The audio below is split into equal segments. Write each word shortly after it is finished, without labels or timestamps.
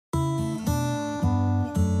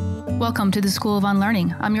Welcome to the School of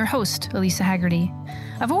Unlearning. I'm your host, Elisa Haggerty.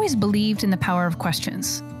 I've always believed in the power of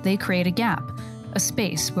questions. They create a gap, a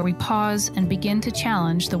space where we pause and begin to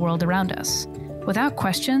challenge the world around us. Without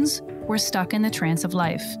questions, we're stuck in the trance of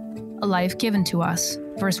life, a life given to us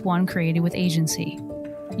versus one created with agency.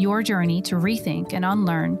 Your journey to rethink and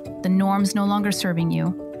unlearn the norms no longer serving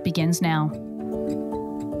you begins now.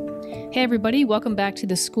 Hey everybody, welcome back to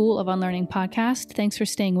the School of Unlearning podcast. Thanks for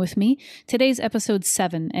staying with me. Today's episode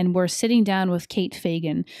 7, and we're sitting down with Kate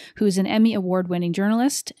Fagan, who's an Emmy award-winning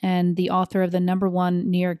journalist and the author of the #1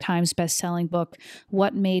 New York Times best-selling book,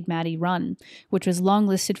 What Made Maddy Run, which was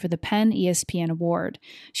longlisted for the PEN ESPN Award.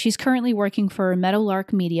 She's currently working for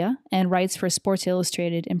Meadowlark Media and writes for Sports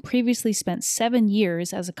Illustrated, and previously spent 7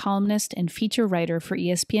 years as a columnist and feature writer for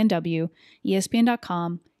ESPNW,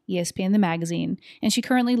 ESPN.com, ESPN the magazine, and she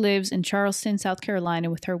currently lives in Charleston, South Carolina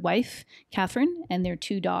with her wife, Catherine, and their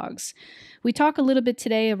 2 dogs. We talk a little bit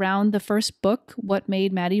today around the first book, What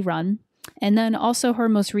Made Maddy Run, and then also her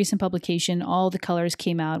most recent publication, All the Colors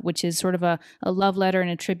Came Out, which is sort of a love letter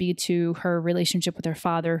and a tribute to her relationship with her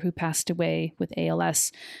father who passed away with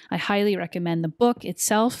ALS. I highly recommend the book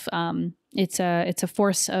itself. It's a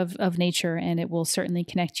force of nature, and it will certainly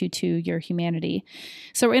connect you to your humanity.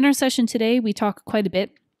 So in our session today, we talk quite a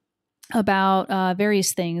bit about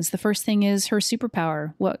various things. The first thing is her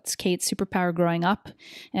superpower. What's Kate's superpower growing up?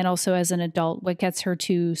 And also as an adult, what gets her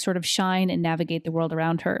to sort of shine and navigate the world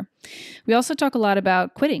around her? We also talk a lot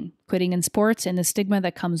about quitting in sports and the stigma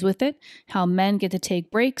that comes with it, how men get to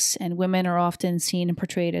take breaks and women are often seen and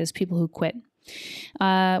portrayed as people who quit.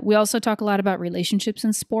 We also talk a lot about relationships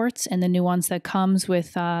in sports and the nuance that comes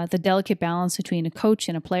with the delicate balance between a coach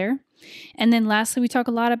and a player. And then lastly, we talk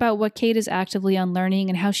a lot about what Kate is actively unlearning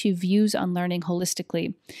and how she views unlearning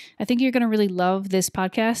holistically. I think you're going to really love this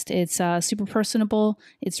podcast. It's super personable,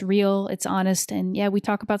 it's real, it's honest, and yeah, we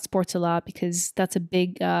talk about sports a lot because that's a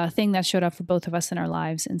big thing that showed up for both of us in our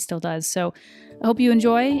lives and still does. So I hope you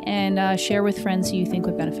enjoy and share with friends who you think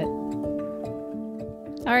would benefit.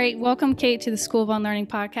 All right, welcome Kate to the School of Unlearning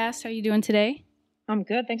podcast. How are you doing today? I'm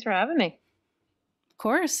good. Thanks for having me. Of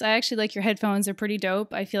course. I actually like your headphones. They're pretty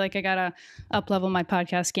dope. I feel like I got to up-level my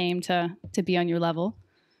podcast game to be on your level.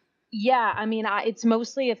 Yeah, I mean, it's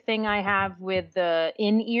mostly a thing I have with the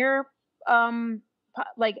in-ear.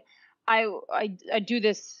 Like, I do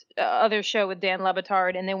this other show with Dan Le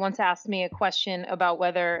Batard, and they once asked me a question about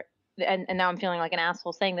whether, and now I'm feeling like an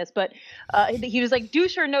asshole saying this, but he was like,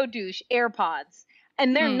 douche or no douche, AirPods.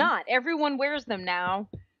 And they're not. Everyone wears them now.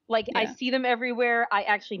 Like, yeah. I see them everywhere. I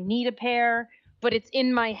actually need a pair. But it's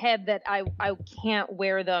in my head that I can't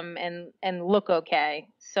wear them and look okay.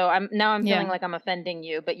 So I'm feeling like I'm offending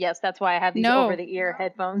you. But yes, that's why I have these over-the-ear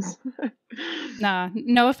headphones. Nah,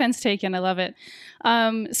 no offense taken. I love it.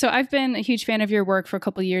 So I've been a huge fan of your work for a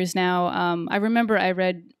couple of years now. I remember I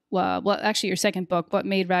read, actually your second book, What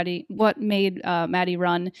Made Maddy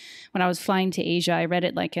Run, when I was flying to Asia. I read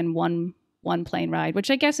it like in one plane ride, which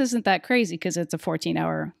I guess isn't that crazy because it's a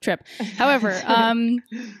 14-hour trip. However,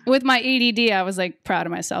 with my ADD, I was like proud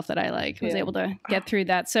of myself that I was able to get through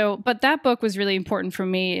that. So, but that book was really important for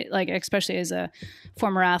me, like especially as a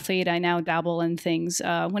former athlete. I now dabble in things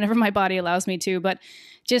whenever my body allows me to, but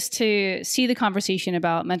just to see the conversation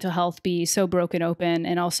about mental health be so broken open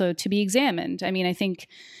and also to be examined. I mean, I think,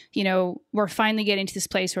 we're finally getting to this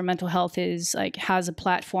place where mental health is has a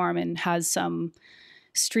platform and has some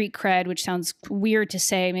street cred, which sounds weird to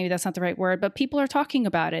say, maybe that's not the right word, but people are talking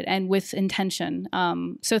about it and with intention.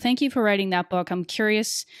 So thank you for writing that book. I'm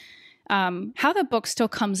curious how that book still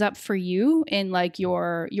comes up for you in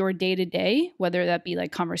your day-to-day, whether that be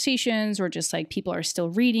conversations or just people are still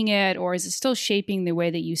reading it, or is it still shaping the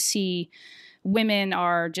way that you see women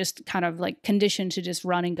are just kind of conditioned to just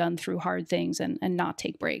run and gun through hard things and not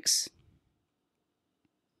take breaks?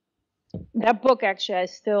 That book, actually,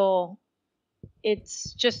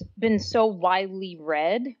 it's just been so widely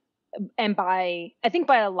read, and I think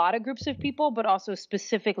by a lot of groups of people, but also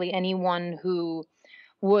specifically anyone who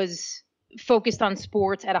was focused on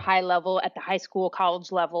sports at a high level, at the high school,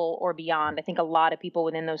 college level, or beyond. I think a lot of people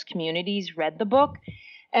within those communities read the book.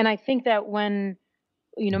 And I think that when,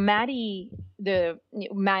 Maddy,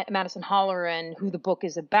 Madison Holleran, who the book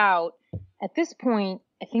is about, at this point,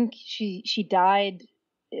 I think she died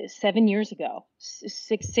 7 years ago,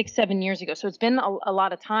 7 years ago. So it's been a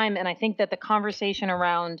lot of time. And I think that the conversation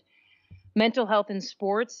around mental health in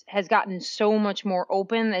sports has gotten so much more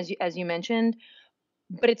open, as you mentioned,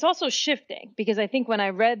 but it's also shifting, because I think when I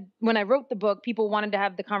wrote the book, people wanted to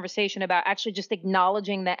have the conversation about actually just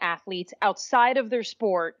acknowledging that athletes outside of their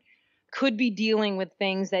sport could be dealing with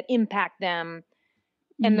things that impact them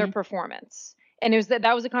and their performance. And it was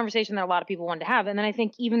that was a conversation that a lot of people wanted to have. And then I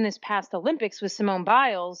think even this past Olympics with Simone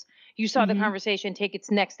Biles, you saw the Mhm. conversation take its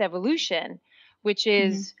next evolution, which Mhm.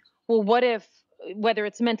 is, well, what if, whether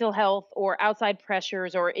it's mental health or outside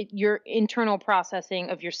pressures or your internal processing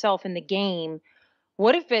of yourself in the game,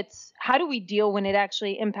 what if it's, how do we deal when it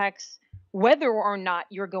actually impacts whether or not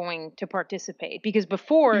you're going to participate? Because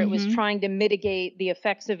before it was Mhm. trying to mitigate the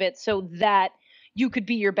effects of it so that you could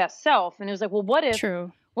be your best self. And it was like, well,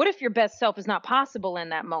 True. what if your best self is not possible in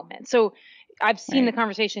that moment? So I've seen the Right.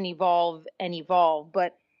 conversation evolve and evolve,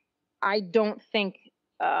 but I don't think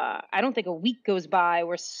I don't think a week goes by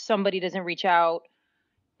where somebody doesn't reach out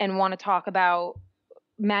and want to talk about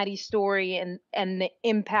Maddie's story and the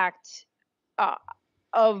impact uh,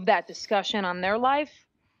 of that discussion on their life.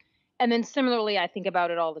 And then similarly, I think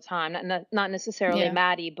about it all the time. Not necessarily Yeah.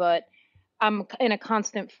 Maddie, but I'm in a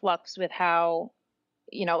constant flux with how,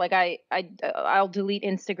 like I'll delete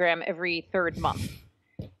Instagram every third month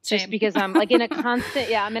just Same. because I'm like in a constant,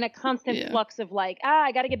 yeah, I'm in a constant Yeah. flux of like,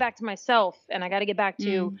 I got to get back to myself and I got to get back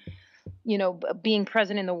to, Mm. being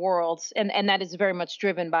present in the world. And that is very much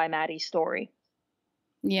driven by Maddie's story.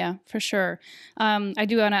 Yeah, for sure. I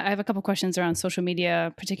have a couple questions around social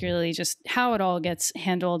media, particularly just how it all gets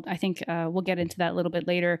handled. I think we'll get into that a little bit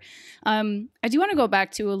later. I do want to go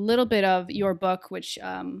back to a little bit of your book, which,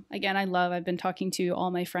 again, I love. I've been talking to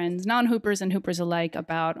all my friends, non-hoopers and hoopers alike,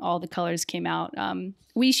 about All the Colors Came Out.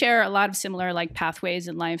 We share a lot of similar like pathways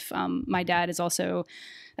in life. My dad is also,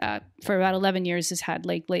 for about 11 years, has had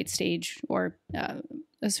like late stage or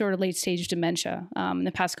a sort of late stage dementia. In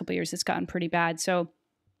the past couple of years, it's gotten pretty bad. So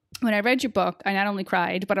when I read your book, I not only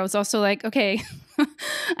cried, but I was also like, okay,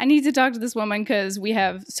 I need to talk to this woman because we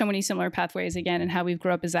have so many similar pathways again, and how we've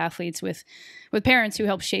grown up as athletes with parents who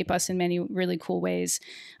help shape us in many really cool ways.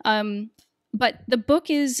 But the book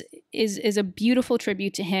is a beautiful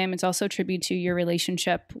tribute to him. It's also a tribute to your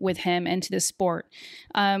relationship with him and to the sport.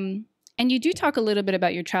 And you do talk a little bit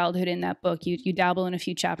about your childhood in that book. You dabble in a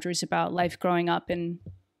few chapters about life growing up and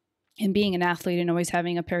being an athlete and always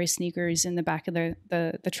having a pair of sneakers in the back of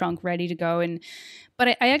the trunk ready to go.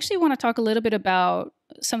 But I actually want to talk a little bit about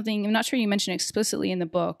something I'm not sure you mentioned explicitly in the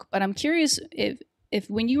book, but I'm curious if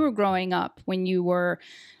when you were growing up, when you were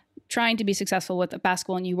trying to be successful with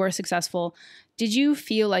basketball and you were successful, did you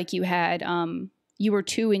feel like you were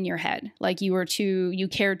too in your head, like you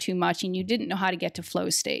cared too much and you didn't know how to get to flow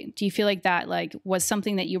state? Do you feel like that like was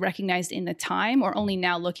something that you recognized in the time, or only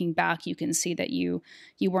now looking back you can see that you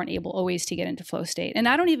weren't able always to get into flow state? And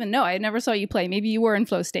I don't even know, I never saw you play, maybe you were in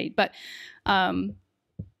flow state, but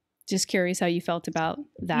just curious how you felt about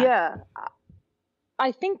that. Yeah.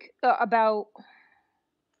 I think it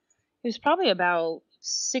was probably about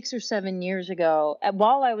 6 or 7 years ago.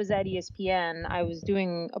 While I was at ESPN, I was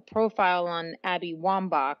doing a profile on Abby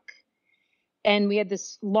Wambach, and we had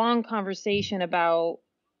this long conversation about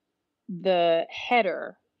the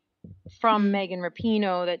header from Mm. Megan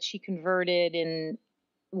Rapinoe that she converted in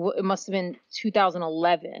it must have been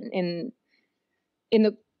 2011 in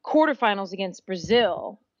the quarterfinals against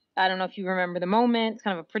Brazil. I don't know if you remember the moment. It's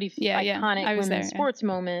kind of a pretty Yeah, iconic I was women's there. Yeah. sports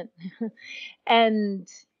moment. And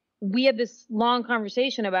we had this long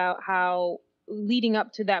conversation about how leading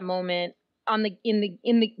up to that moment on the in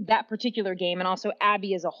the that particular game, and also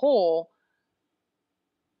Abby as a whole,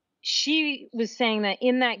 she was saying that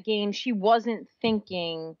in that game she wasn't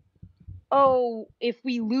thinking, oh, if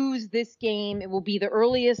we lose this game, it will be the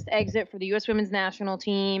earliest exit for the US women's national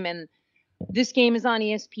team, and this game is on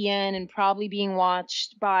ESPN and probably being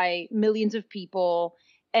watched by millions of people.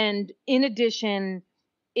 And in addition,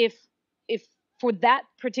 if if for that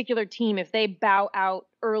particular team, if they bow out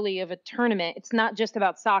early of a tournament, it's not just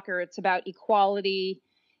about soccer, it's about equality,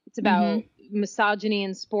 it's about Mm-hmm. misogyny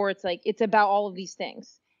in sports, like it's about all of these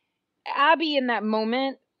things. Abby in that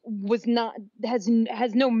moment was not has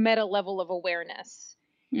no meta level of awareness.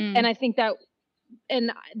 And Mm. I think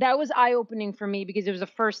that was eye opening for me, because it was the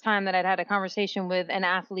first time that I'd had a conversation with an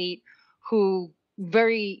athlete who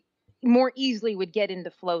very more easily would get into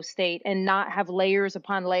flow state and not have layers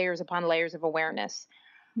upon layers upon layers of awareness.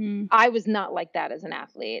 Mm. I was not like that as an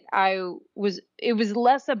athlete. It was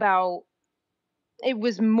less about, it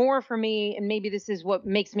was more for me, and maybe this is what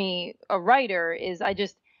makes me a writer, is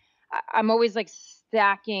I'm always like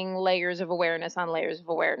stacking layers of awareness on layers of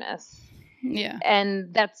awareness. Yeah.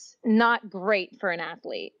 And that's not great for an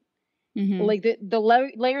athlete. Mm-hmm. Like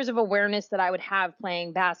layers of awareness that I would have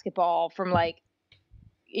playing basketball from like,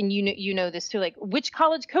 and you know this too, like which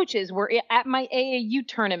college coaches were at my AAU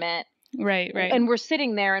tournament, Right. and we're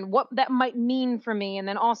sitting there, and what that might mean for me, and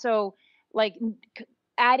then also like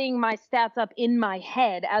adding my stats up in my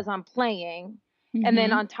head as I'm playing, And then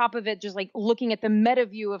Mhm. on top of it, just like looking at the meta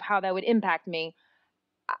view of how that would impact me,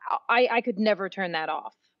 I could never turn that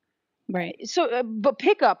off. Right. So, but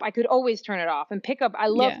pickup, I could always turn it off. And pickup, I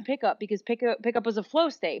love Yeah. pickup because pickup was a flow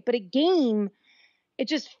state. But a game, it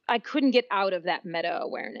just I couldn't get out of that meta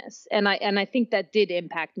awareness, and I think that did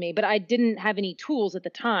impact me. But I didn't have any tools at the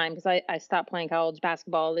time because I stopped playing college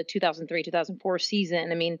basketball the 2003-2004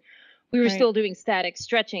 season. I mean, we were Right. still doing static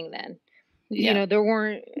stretching then. You Yeah. know, there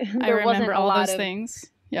weren't I there wasn't remember a all lot those of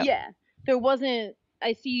things. Yep. yeah, there wasn't.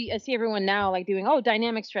 I see everyone now like doing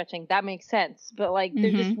dynamic stretching. That makes sense. But like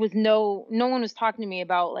there just Mhm. was no one was talking to me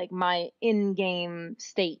about like my in-game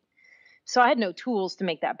state. So I had no tools to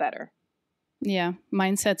make that better. Yeah.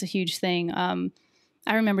 Mindset's a huge thing.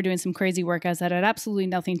 I remember doing some crazy workouts that had absolutely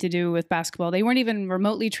nothing to do with basketball. They weren't even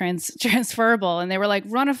remotely transferable, and they were like,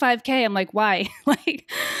 "Run a 5K." I'm like, "Why?" like,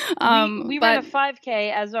 We ran a but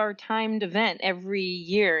 5K as our timed event every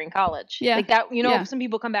year in college. yeah, Like that, yeah, some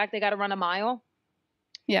people come back, they got to run a mile.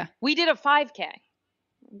 yeah, We did a 5K.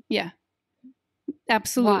 yeah,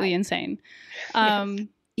 absolutely Why? insane. Yes.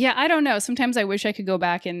 Yeah, I don't know. Sometimes I wish I could go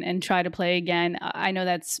back and try to play again. I know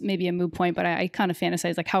that's maybe a moot point, but I kind of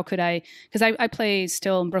fantasize like, how could I? Because I play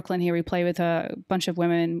still in Brooklyn here. We play with a bunch of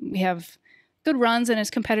women. We have good runs and it's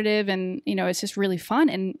competitive and, it's just really fun.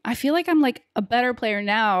 And I feel like I'm like a better player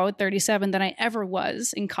now at 37 than I ever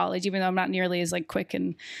was in college, even though I'm not nearly as like quick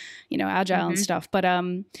and, agile and Hmm. stuff. But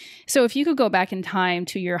so if you could go back in time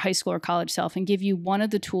to your high school or college self and give you one of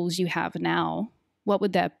the tools you have now, what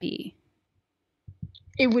would that be?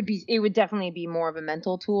 It would definitely be more of a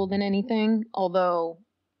mental tool than anything. Although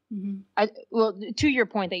Hmm. well, to your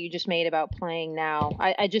point that you just made about playing now,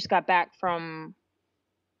 I just got back from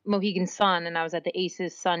Mohegan Sun and I was at the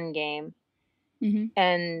Aces Sun game. Hmm.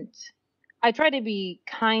 And I try to be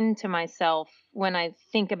kind to myself when I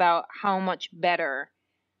think about how much better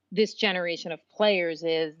this generation of players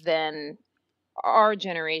is than our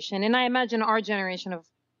generation. And I imagine our generation of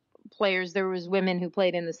players, there was women who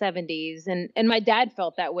played in the 70s, and my dad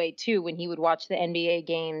felt that way too when he would watch the NBA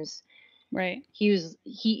games. Right. He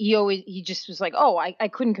just was like, "Oh, I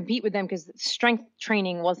couldn't compete with them because strength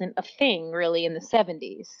training wasn't a thing really in the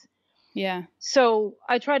 70s." Yeah. So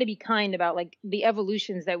I try to be kind about like the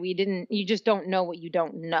evolutions that we didn't you just don't know what you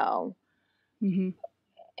don't know. Hmm.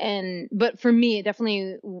 And but for me,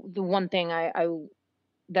 definitely the one thing I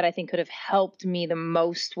that I think could have helped me the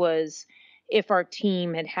most was if our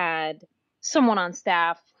team had had someone on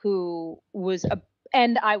staff who was a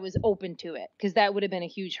and I was open to it because that would have been a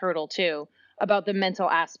huge hurdle too about the mental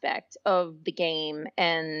aspect of the game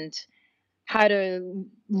and how to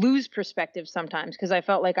lose perspective sometimes because I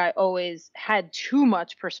felt like I always had too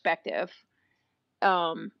much perspective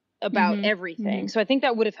um about Hmm. everything. Hmm. So I think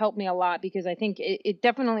that would have helped me a lot because I think it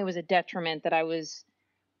definitely was a detriment that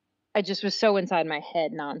I just was so inside my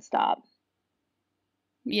head nonstop.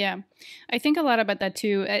 Yeah. I think a lot about that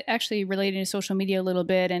too, actually relating to social media a little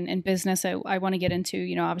bit and business. I want to get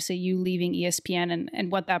into, obviously you leaving ESPN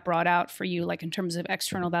and what that brought out for you, like in terms of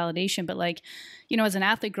external validation. But like, as an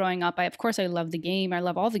athlete growing up, of course I love the game. I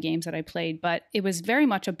love all the games that I played, but it was very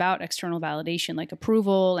much about external validation, like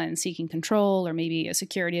approval and seeking control or maybe a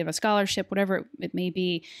security of a scholarship, whatever it may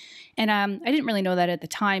be. And I didn't really know that at the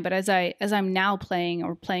time, but as I'm now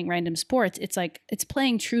playing random sports, it's like it's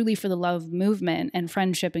playing truly for the love of movement and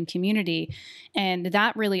friendship and community, and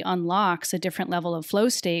that really unlocks a different level of flow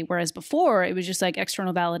state. Whereas before, it was just like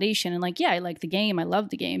external validation and like, yeah, I like the game, I love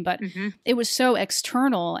the game, but Hmm. it was so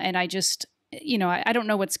external, and I just I don't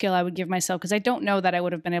know what skill I would give myself because I don't know that I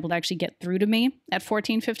would have been able to actually get through to me at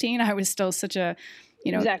 14, 15. I was still such a, I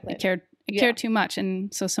Exactly. cared Yeah. too much,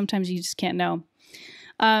 and so sometimes you just can't know.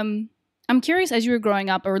 Um, I'm curious, as you were growing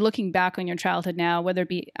up or looking back on your childhood now, whether it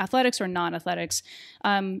be athletics or non-athletics,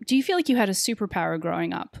 do you feel like you had a superpower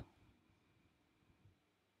growing up?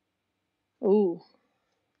 Ooh.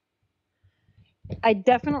 I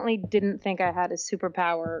definitely didn't think I had a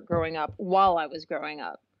superpower growing up while I was growing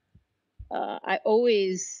up. I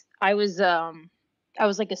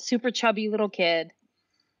was like a super chubby little kid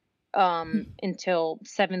until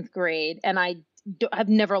 7th grade, and have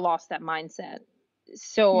never lost that mindset.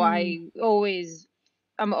 So Mm,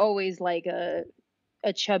 I'm always like a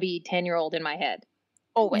chubby 10-year-old in my head,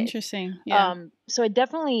 always. interesting. Yeah. So I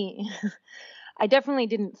definitely I definitely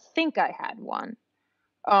didn't think I had one.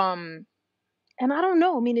 Um, and I don't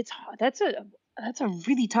know. I mean, that's a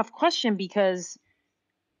really tough question because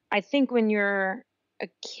I think when you're a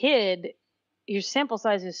kid, your sample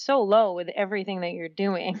size is so low with everything that you're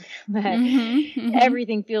doing that Hmm. Hmm.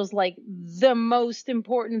 everything feels like the most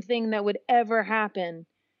important thing that would ever happen.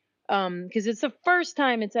 Because it's the first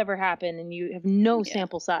time it's ever happened, and you have no Yeah.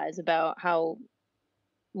 sample size about how.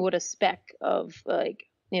 what a speck of like,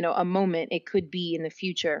 a moment it could be in the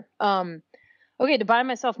future. Okay, to buy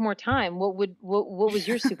myself more time, what was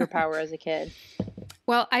your superpower as a kid?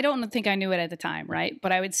 Well, I don't think I knew it at the time, right?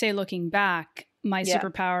 But I would say looking back, my Yeah.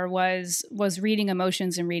 superpower was reading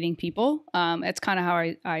emotions and reading people. It's kind of how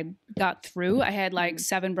I got through. I had like Mhm.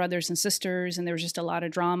 7 brothers and sisters, and there was just a lot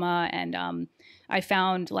of drama. And I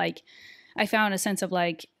found like I found a sense of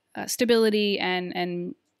like stability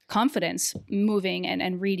and confidence moving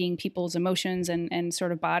and reading people's emotions and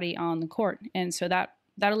sort of body on the court. And so that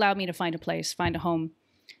allowed me to find a place, find a home.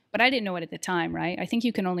 But I didn't know it at the time, right? I think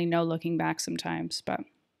you can only know looking back sometimes, but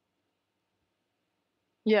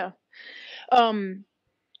Yeah. Um,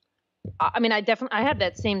 I mean, I have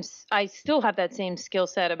that I still have that same skill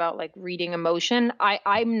set about like reading emotion.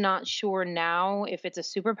 I'm not sure now if it's a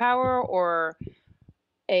superpower or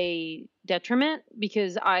a detriment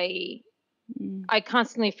because mm, I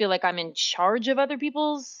constantly feel like I'm in charge of other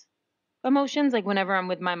people's emotions. Like whenever I'm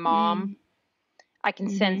with my mom, mm, I can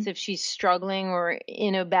sense mm-hmm. if she's struggling or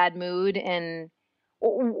in a bad mood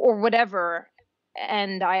or whatever.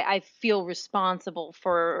 And I feel responsible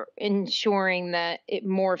for ensuring that it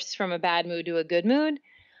morphs from a bad mood to a good mood.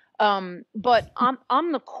 But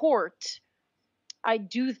on the court, I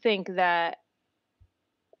do think that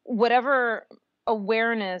whatever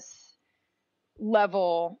awareness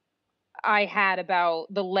level I had about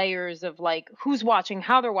the layers of like who's watching,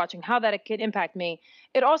 how that it could impact me,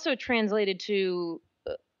 it also translated to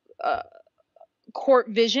uh, court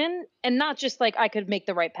vision, and not just like I could make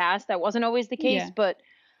the right pass. That wasn't always the case, Yeah. but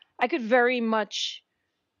I could very much,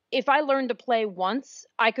 if I learned to play once,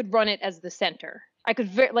 I could run it as the center. Like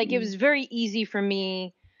it Mm, was very easy for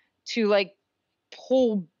me to like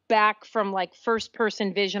pull back from like first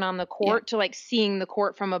person vision on the yeah. court to like seeing the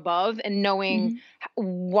court from above and knowing Hmm.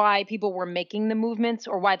 why people were making the movements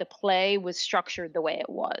or why the play was structured the way it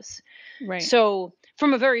was. Right. So,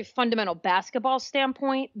 from a very fundamental basketball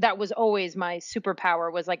standpoint, that was always my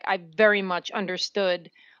superpower, was like I very much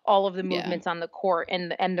understood all of the Yeah. movements on the court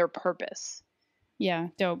and their purpose. Yeah.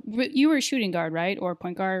 Dope. You were a shooting guard, right? Or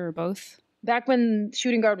point guard or both? Back when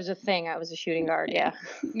shooting guard was a thing, I was a shooting guard, Yeah.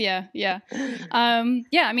 yeah. Yeah. Yeah.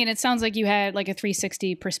 Yeah. I mean, it sounds like you had like a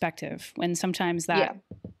 360 perspective when sometimes Yeah.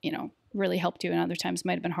 that, really helped you and other times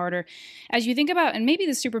might have been harder. As you think about, and maybe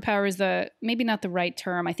the superpower is maybe not the right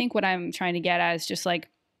term. I think what I'm trying to get at is just like,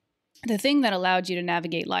 the thing that allowed you to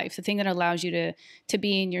navigate life, the thing that allows you to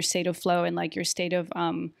be in your state of flow and like your state of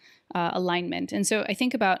alignment. And so I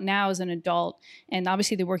think about now as an adult, and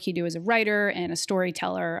obviously the work you do as a writer and a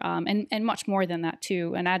storyteller, and much more than that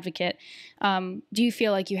too, an advocate. Do you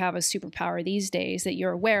feel like you have a superpower these days that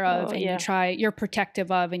you're aware of Oh, and yeah. you're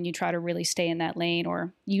protective of, and you try to really stay in that lane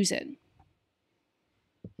or use it?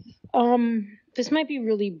 This might be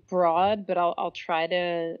really broad, but I'll try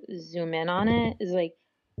to zoom in on it. Is like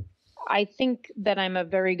I think that I'm a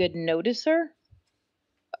very good noticer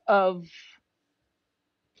of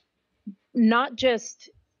not just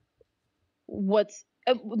what's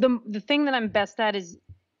the thing that I'm best at is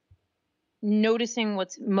noticing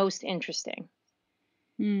what's most interesting.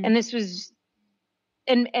 Mm, And this was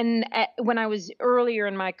when I was earlier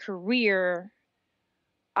in my career,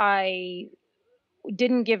 I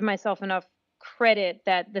didn't give myself enough credit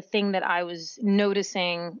that the thing that I was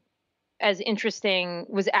noticing as interesting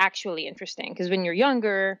was actually interesting. Because when you're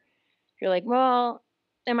younger, you're like, well,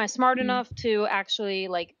 am I smart mm, enough to actually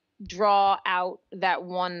like draw out that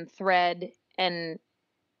one thread and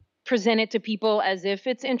present it to people as if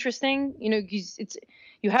it's interesting?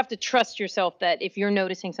 You have to trust yourself that if you're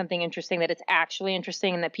noticing something interesting, that it's actually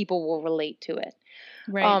interesting and that people will relate to it.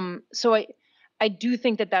 right. So I do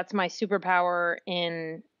think that that's my superpower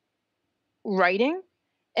in writing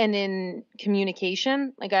and in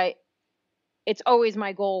communication. It's always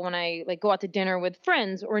my goal when I like go out to dinner with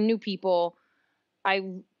friends or new people. I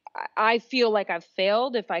I feel like I've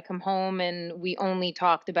failed if I come home and we only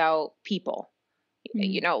talked about people.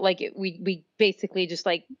 Mm, We basically just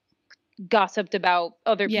like gossiped about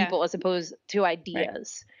other yeah. people as opposed to Right.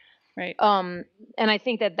 ideas. Right. Um, and I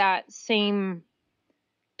think that same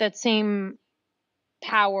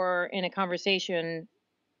power in a conversation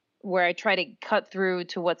where I try to cut through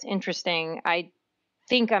to what's interesting, I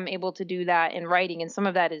think I'm able to do that in writing. And some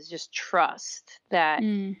of that is just trust that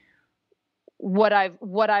Mm, what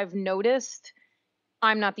I've noticed,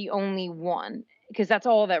 I'm not the only one. Because that's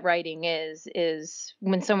all that writing is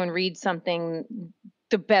when someone reads something,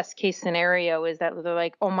 the best case scenario is that they're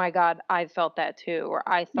like, oh my God, I felt that too, or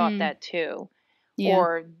I thought mm, that too. yeah.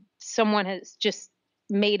 Or someone has just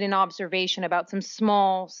made an observation about some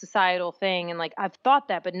small societal thing, and like I've thought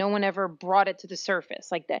that, but no one ever brought it to the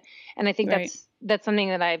surface like that. And I think Right. that's something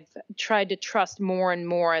that I've tried to trust more and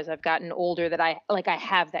more as I've gotten older, that I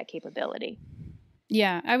have that capability.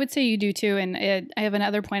 Yeah, I would say you do too. And I have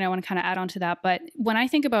another point I want to kind of add on to that. But when I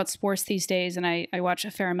think about sports these days, and I watch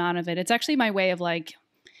a fair amount of it, it's actually my way of like,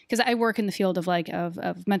 because I work in the field of like of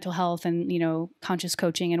mental health and, you know, conscious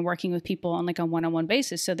coaching and working with people on like a one-on-one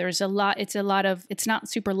basis. So there's a lot, it's not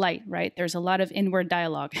super light, right? There's a lot of inward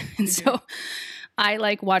dialogue. And so I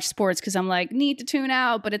like watch sports because I'm like, need to tune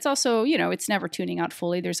out, but it's also, you know, it's never tuning out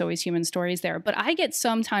fully. There's always human stories there. But I get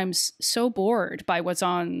sometimes so bored by what's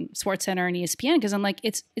on SportsCenter and ESPN because I'm like,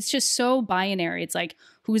 it's just so binary. It's like,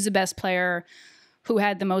 who's the best player, who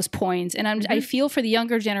had the most points. And I feel for the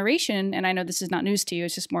younger generation, and I know this is not news to you,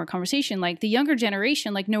 it's just more conversation, like the younger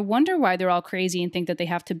generation, like no wonder why they're all crazy and think that they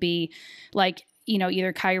have to be like, you know,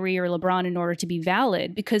 either Kyrie or LeBron in order to be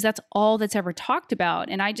valid, because that's all that's ever talked about.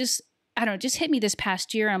 And I don't know, it just hit me this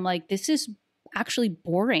past year. I'm like, this is actually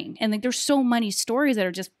boring. And like, there's so many stories that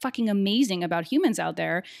are just fucking amazing about humans out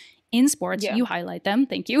there in sports. You highlight them.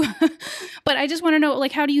 Thank you. But I just want to know,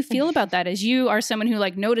 like, how do you feel about that as you are someone who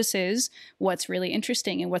like notices what's really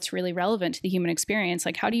interesting and what's really relevant to the human experience?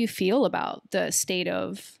 Like, how do you feel about the state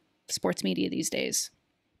of sports media these days?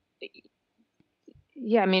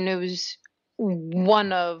 Yeah, I mean, it was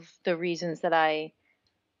one of the reasons that I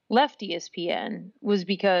left ESPN was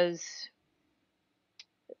because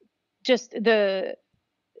just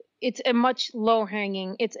it's a much lower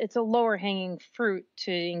hanging, it's a lower hanging fruit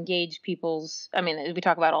to engage people's, I mean, we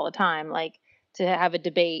talk about all the time, like to have a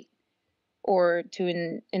debate or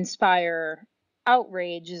to inspire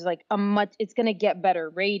outrage is like it's going to get better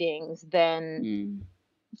ratings than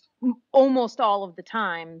almost all of the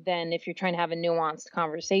time than if you're trying to have a nuanced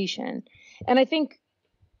conversation. And I think,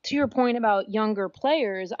 to your point about younger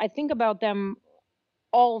players, I think about them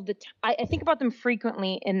all of the time. I think about them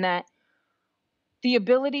frequently in that the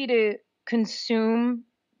ability to consume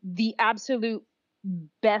the absolute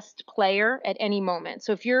best player at any moment.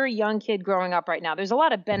 So if you're a young kid growing up right now, there's a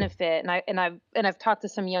lot of benefit, and I've talked to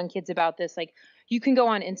some young kids about this. Like, you can go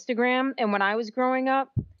on Instagram, and when I was growing up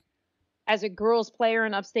as a girls player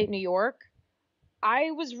in upstate New York,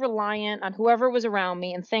 I was reliant on whoever was around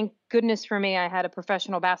me, and thank goodness for me I had a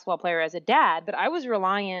professional basketball player as a dad, but I was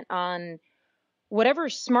reliant on whatever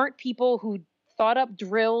smart people who thought up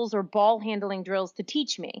drills or ball handling drills to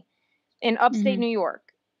teach me in upstate New York.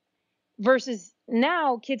 Versus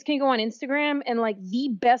now, kids can go on Instagram, and like the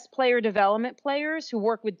best player development players who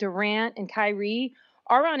work with Durant and Kyrie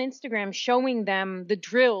are on Instagram showing them the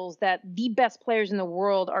drills that the best players in the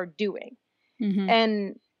world are doing.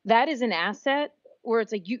 And that is an asset where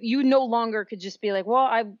it's like you no longer could just be like, well,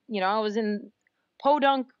 I was in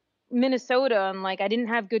Podunk, Minnesota, and like I didn't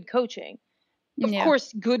have good coaching. Of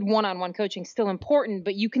course, good one-on-one coaching is still important,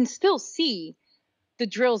 but you can still see the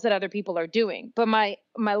drills that other people are doing. But my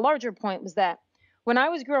larger point was that when I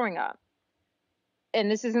was growing up, and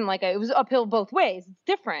this isn't like it was uphill both ways. It's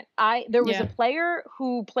different. There was a player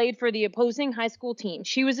who played for the opposing high school team.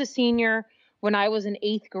 She was a senior when I was an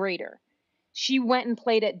 8th grader. She went and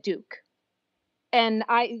played at Duke. And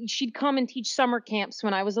she'd come and teach summer camps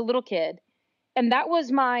when I was a little kid. And that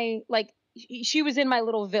was she was in my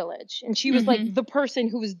little village, and she was like the person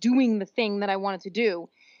who was doing the thing that I wanted to do.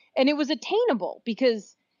 And it was attainable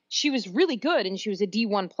because she was really good and she was a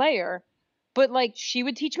D1 player, but like she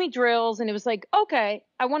would teach me drills, and it was like, okay,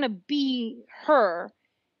 I want to be her.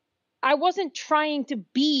 I wasn't trying to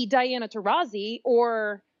be Diana Taurasi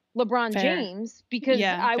or LeBron James because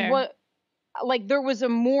there was a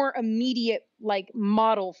more immediate like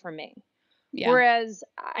model for me. Whereas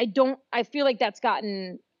I feel like that's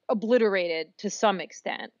gotten obliterated to some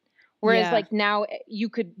extent. Whereas like now you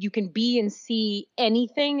can be and see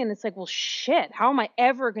anything, and it's like, well, shit, how am I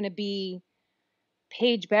ever going to be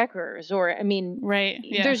Paige Beckers? Or, I mean,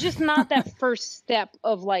 there's just not that first step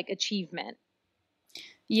of like achievement.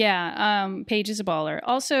 Paige is a baller.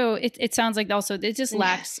 Also, it sounds like also it just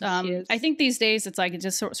lacks. I think these days it's like it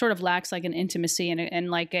just sort of lacks like an intimacy and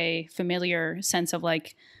like a familiar sense of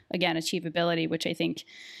like, again, achievability, which I think,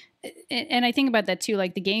 and I think about that too.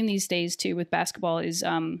 Like the game these days too with basketball is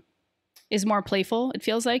more playful. It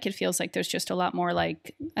feels like there's just a lot more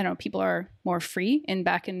like, I don't know, people are more free. And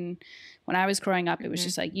back in when I was growing up, it was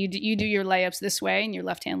just like you do your layups this way and your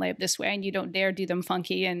left hand layup this way, and you don't dare do them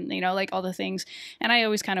funky, and you know, like all the things. And I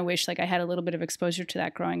always kind of wish like I had a little bit of exposure to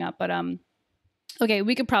that growing up. But okay,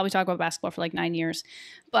 we could probably talk about basketball for like 9 years,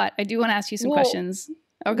 but I do want to ask you some questions.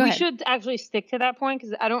 Oh, go ahead. We should actually stick to that point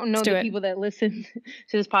because I don't know the people that listen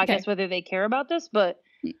to this podcast whether they care about this, but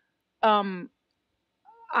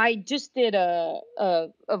I just did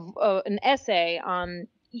an essay on,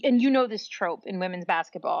 and you know this trope in women's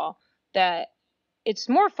basketball, that it's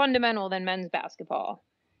more fundamental than men's basketball,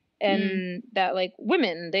 Mm, and that like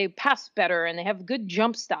women, they pass better and they have good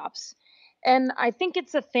jump stops. And I think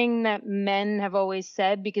it's a thing that men have always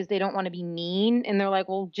said because they don't want to be mean, and they're like,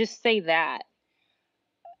 well, just say that.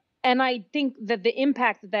 And I think that the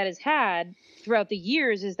impact that that has had throughout the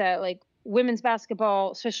years is that like women's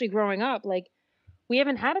basketball, especially growing up, like we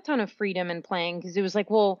haven't had a ton of freedom in playing, because it was like,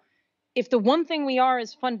 well, if the one thing we are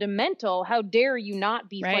is fundamental, how dare you not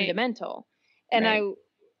be right, fundamental? And I right.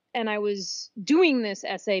 and I was doing this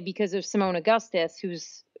essay because of Simone Augustus,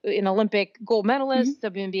 who's an Olympic gold Hmm. medalist,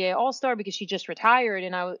 WNBA All-Star, because she just retired.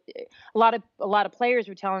 And a lot of players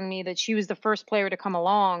were telling me that she was the first player to come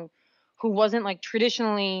along who wasn't like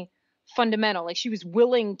traditionally fundamental. Like she was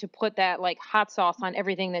willing to put that like hot sauce on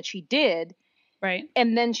everything that she did. Right.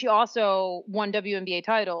 And then she also won WNBA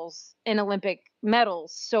titles and Olympic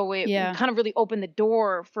medals. So it Yeah. kind of really opened the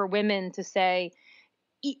door for women to say,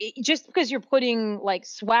 just because you're putting like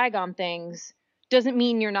swag on things doesn't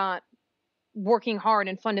mean you're not working hard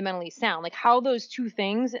and fundamentally sound. Like how those two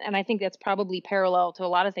things, and I think that's probably parallel to a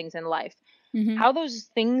lot of things in life, Hmm. how those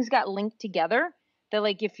things got linked together. That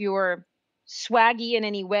like if you're swaggy in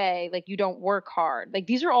any way, like you don't work hard. Like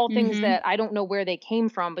these are all things Hmm. that I don't know where they came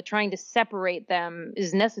from, but trying to separate them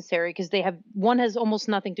is necessary because they have, one has almost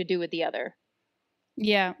nothing to do with the other.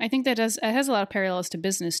 Yeah, I think that does. It has a lot of parallels to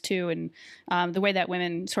business too, and the way that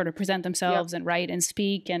women sort of present Yep. themselves and write and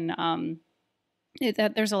speak, and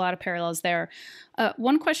that there's a lot of parallels there.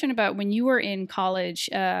 One question about when you were in college,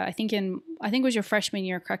 I think it was your freshman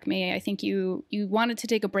year. Correct me. I think you wanted to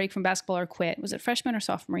take a break from basketball or quit. Was it freshman or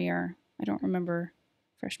sophomore year? I don't remember.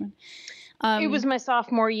 Freshman. It was Um, my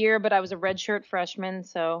sophomore year, but I was a redshirt freshman,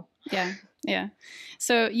 so yeah, yeah.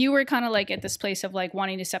 So you were kind of like at this place of like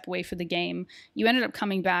wanting to step away from the game. You ended up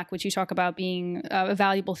coming back, which you talk about being a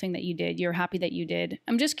valuable thing that you did. You're happy that you did.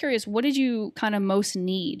 I'm just curious, what did you kind of most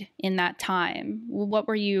need in that time? What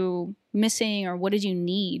were you missing, or what did you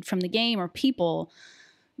need from the game or people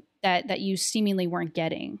that you seemingly weren't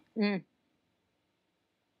getting? mm.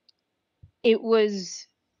 It was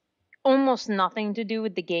almost nothing to do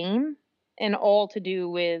with the game and all to do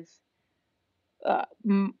with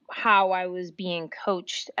how I was being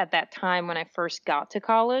coached at that time when I first got to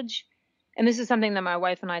college. And this is something that my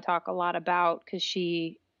wife and I talk a lot about because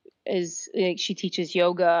she is like, she teaches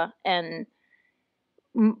yoga, and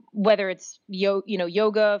whether it's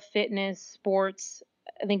yoga, fitness, sports,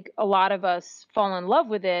 I think a lot of us fall in love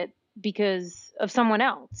with it because of someone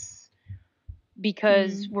else,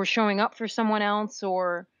 because Mm, we're showing up for someone else,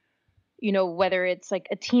 or whether it's like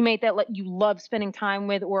a teammate that you love spending time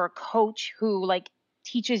with, or a coach who like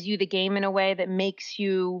teaches you the game in a way that makes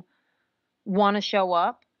you want to show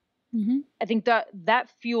up. mm-hmm. I think that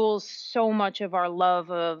that fuels so much of our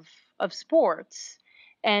love of sports.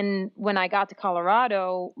 And when I got to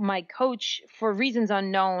Colorado, my coach, for reasons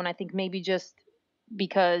unknown, I think maybe just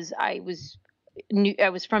because I was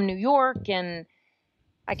from New York and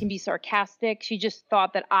I can be sarcastic, she just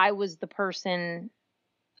thought that I was the person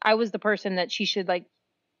that she should like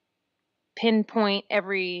pinpoint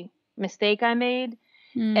every mistake I made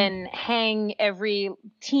Mm, and hang every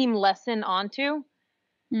team lesson onto.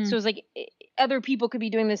 So mm, it's like other people could be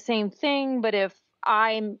doing the same thing, but if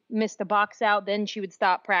I missed a box out, then she would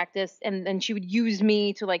stop practice and then she would use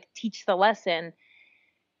me to like teach the lesson.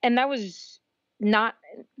 And that was not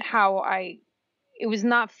how it was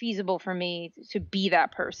not feasible for me to be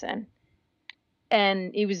that person.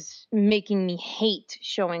 And it was making me hate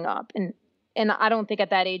showing up. And I don't think at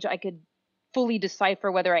that age I could fully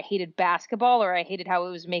decipher whether I hated basketball or I hated how it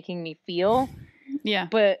was making me feel. yeah,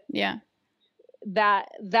 But yeah.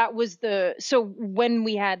 that was the so when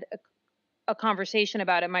we had a conversation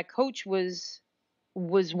about it, my coach was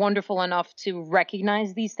wonderful enough to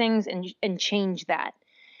recognize these things and change that.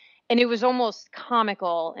 And it was almost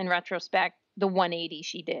comical in retrospect, the 180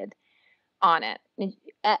 she did on it. The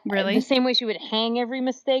Really? same way she would hang every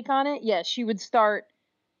mistake on it, yes, she would start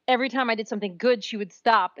every time I did something good, she would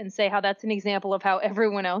stop and say how that's an example of how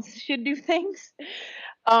everyone else should do things.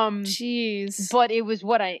 Um, Jeez. but it was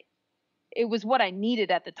what I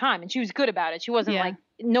needed at the time, and she was good about it. She wasn't Yeah, like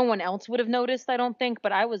no one else would have noticed, I don't think,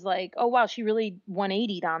 but I was like, "Oh wow, she really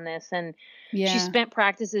 180'd on this," and she yeah, spent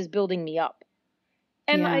practices building me up.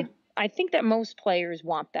 And yeah. I think that most players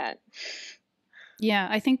want that. Yeah,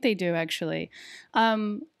 I think they do actually.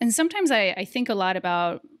 And sometimes I think a lot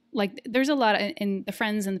about like there's a lot in the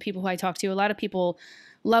friends and the people who I talk to. A lot of people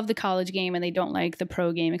love the college game and they don't like the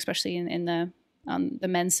pro game, especially in the on the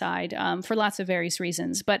men's side for lots of various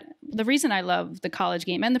reasons. But the reason I love the college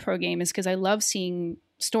game and the pro game is because I love seeing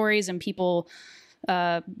stories and people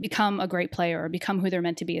become a great player or become who they're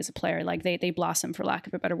meant to be as a player. Like they blossom, for lack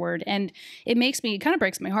of a better word. And it kind of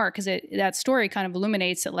breaks my heart because that story kind of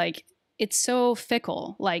illuminates that like, it's so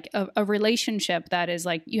fickle, like a relationship that is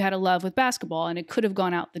like you had a love with basketball and it could have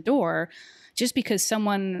gone out the door just because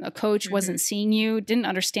a coach wasn't seeing you, didn't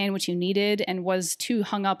understand what you needed, and was too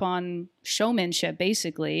hung up on showmanship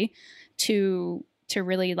basically to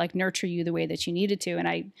really like nurture you the way that you needed to. And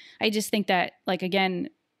I just think that, like, again,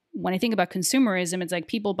 when I think about consumerism, it's like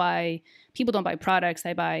people don't buy products,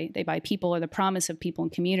 they buy people or the promise of people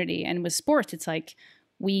and community. And with sports, it's like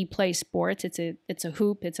we play sports. It's a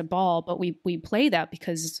hoop, it's a ball, but we play that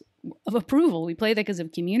because of approval. We play that because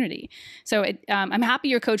of community. So I'm happy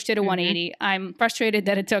your coach did a 180. I'm frustrated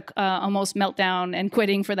that it took almost meltdown and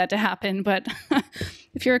quitting for that to happen. But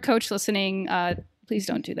if you're a coach listening, please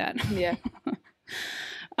don't do that. Yeah.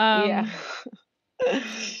 Yeah.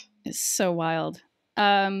 It's so wild.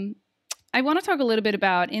 I want to talk a little bit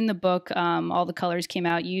about, in the book, All the Colors Came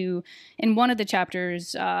Out. You, in one of the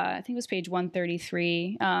chapters, I think it was page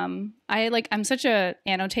 133. I'm such a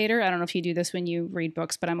annotator. I don't know if you do this when you read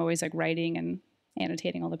books, but I'm always like writing and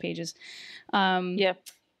annotating all the pages. Yeah.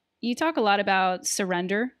 You talk a lot about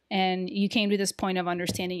surrender, and you came to this point of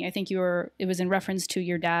understanding. I think it was in reference to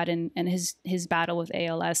your dad and his battle with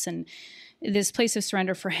ALS, and this place of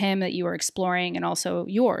surrender for him that you were exploring, and also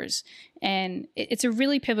yours. And it's a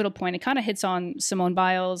really pivotal point. It kind of hits on Simone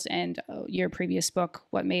Biles and your previous book,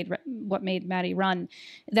 What Made Maddy Run,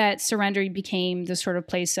 that surrender became the sort of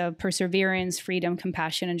place of perseverance, freedom,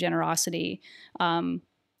 compassion, and generosity.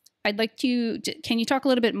 I'd like can you talk a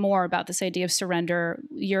little bit more about this idea of surrender,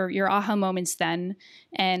 your aha moments then,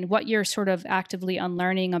 and what you're sort of actively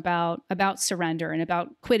unlearning about surrender and about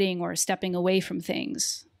quitting or stepping away from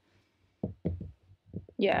things?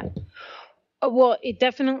 Yeah. Well, it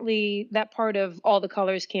definitely, that part of All the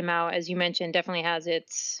Colors Came Out, as you mentioned, definitely has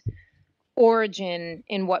its origin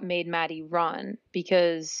in What Made Maddy Run,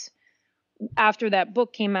 because after that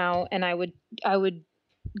book came out, and I would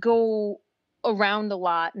go around a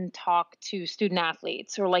lot and talk to student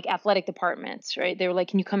athletes or like athletic departments, right? They were like,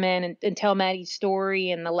 can you come in and tell Maddie's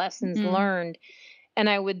story and the lessons learned? And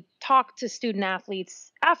I would talk to student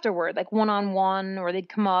athletes afterward, like one-on-one, or they'd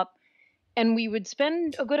come up, and we would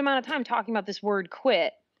spend a good amount of time talking about this word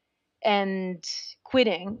quit and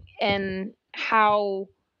quitting, and how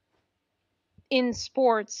in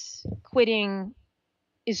sports quitting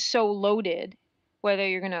is so loaded, whether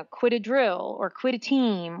you're going to quit a drill or quit a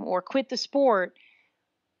team or quit the sport.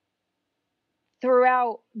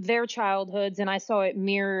 Throughout their childhoods, and I saw it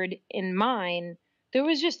mirrored in mine, there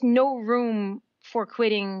was just no room for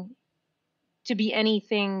quitting to be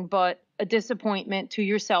anything but a disappointment to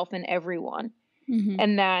yourself and everyone.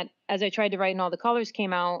 And that, as I tried to write in All the Colors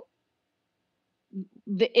Came Out,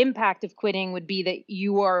 the impact of quitting would be that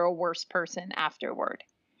you are a worse person afterward.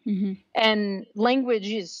 And language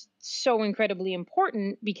is so incredibly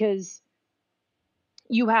important, because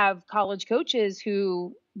you have college coaches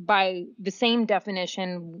who, by the same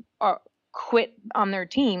definition, quit on their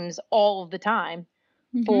teams all of the time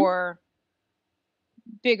for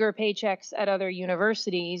bigger paychecks at other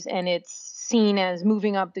universities, and it's seen as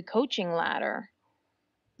moving up the coaching ladder.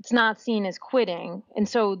 It's not seen as quitting. And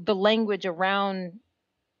so the language around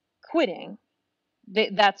quitting,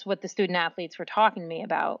 that's what the student athletes were talking to me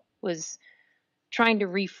about, was trying to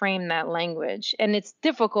reframe that language. And it's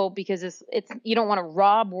difficult because it's you don't want to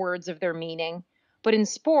rob words of their meaning. But in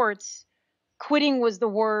sports, quitting was the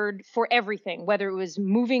word for everything, whether it was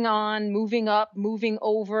moving on, moving up, moving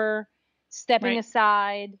over, stepping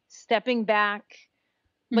aside, stepping back.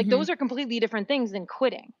 Like those are completely different things than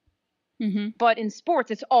quitting. But in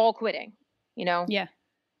sports, it's all quitting, you know? Yeah.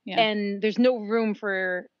 And there's no room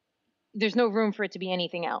for it to be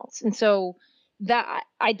anything else. And so that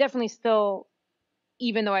I definitely still,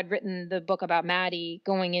 even though I'd written the book about Maddie,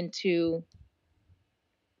 going into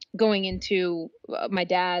my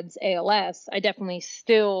dad's ALS, I definitely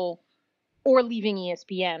still, or leaving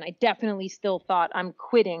ESPN, I definitely still thought I'm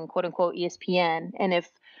quitting, quote unquote, ESPN. And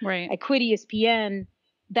if I quit ESPN,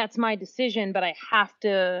 that's my decision, but I have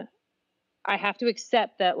to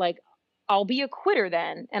accept that, like, I'll be a quitter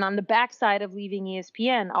then. And on the backside of leaving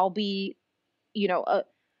ESPN, I'll be,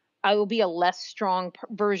 I will be a less strong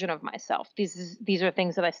version of myself. These are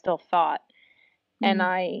things that I still thought. And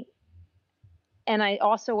I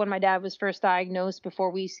also, when my dad was first diagnosed,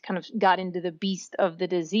 before we kind of got into the beast of the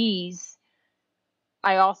disease,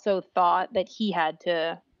 I also thought that he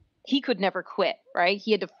could never quit, right?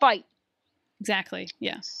 He had to fight. Exactly.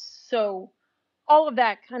 Yeah. So all of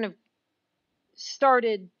that kind of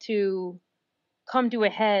started to come to a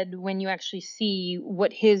head when you actually see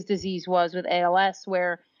what his disease was with ALS,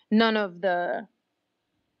 where none of the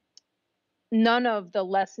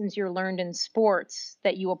lessons you're learned in sports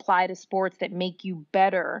that you apply to sports that make you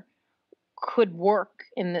better could work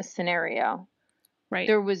in this scenario. Right.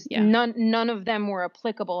 There was Yeah. none of them were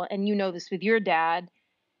applicable, and you know this with your dad.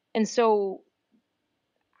 And so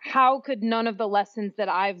how could none of the lessons that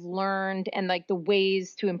I've learned and like the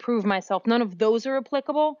ways to improve myself, none of those are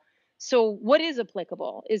applicable? So what is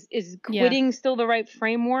applicable? Is Yeah. quitting still the right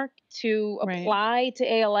framework to Right. apply to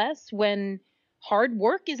ALS when hard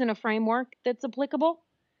work isn't a framework that's applicable?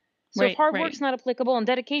 So if Right. hard Right. work's not applicable and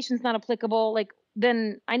dedication's not applicable, like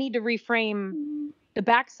then I need to reframe Mm, the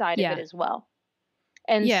backside of it yeah. as well.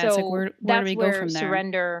 And Yeah. It's like, so where do that's we go where from there?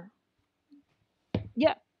 surrender,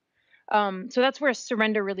 yeah. So that's where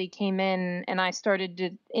surrender really came in, and I started to,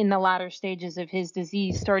 in the latter stages of his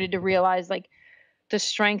disease, started to realize like the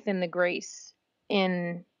strength and the grace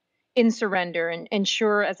in surrender, and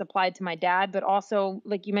sure as applied to my dad, but also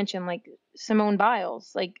like you mentioned, like Simone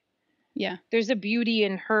Biles, like Yeah. there's a beauty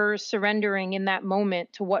in her surrendering in that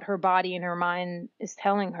moment to what her body and her mind is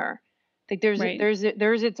telling her. Like Right.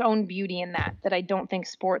 there's its own beauty in that I don't think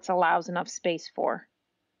sports allows enough space for.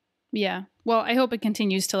 Yeah. Well, I hope it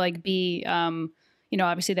continues to like be,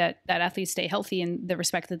 obviously that athletes stay healthy and the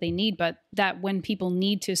respect that they need, but that when people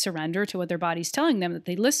need to surrender to what their body's telling them, that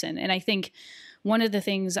they listen. And I think one of the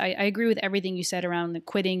things I agree with everything you said around the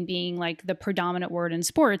quitting being like the predominant word in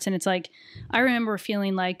sports. And it's like, I remember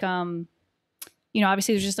feeling like,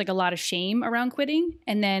 obviously there's just like a lot of shame around quitting.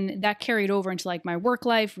 And then that carried over into like my work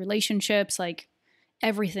life, relationships, like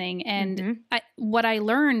everything. And Hmm. what I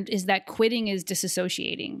learned is that quitting is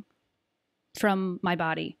disassociating from my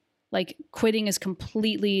body. Like quitting is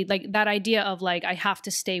completely like that idea of like I have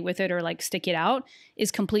to stay with it or like stick it out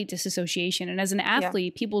is complete disassociation. And as an Yeah.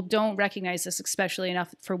 athlete, people don't recognize this, especially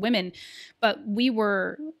enough for women. But we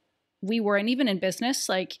were, and even in business,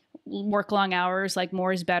 like work long hours, like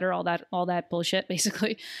more is better, all that bullshit,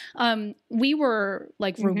 basically. We were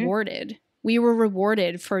like Hmm. rewarded. We were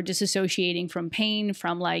rewarded for disassociating from pain,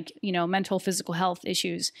 from like, mental, physical health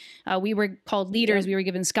issues. We were called leaders. Yep. We were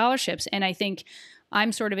given scholarships. And I think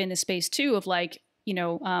I'm sort of in the space too of like,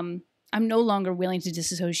 I'm no longer willing to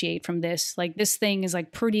disassociate from this. Like this thing is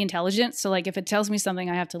like pretty intelligent. So like if it tells me something,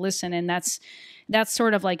 I have to listen. And that's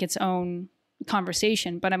sort of like its own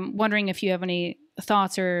conversation. But I'm wondering if you have any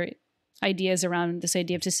thoughts or ideas around this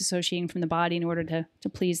idea of disassociating from the body in order to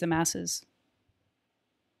please the masses.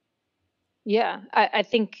 Yeah, I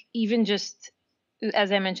think even just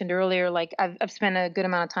as I mentioned earlier, like I've spent a good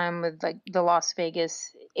amount of time with like the Las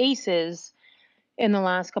Vegas Aces in the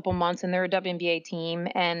last couple months, and they're a WNBA team,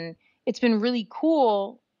 and it's been really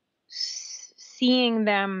cool seeing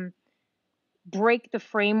them break the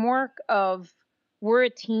framework of we're a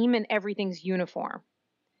team and everything's uniform,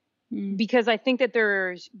 Mm. because I think that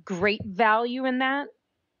there's great value in that.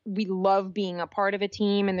 We love being a part of a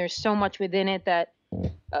team, and there's so much within it that.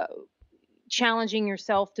 Uh, Challenging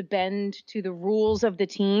yourself to bend to the rules of the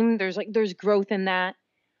team, there's growth in that.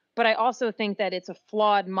 But I also think that it's a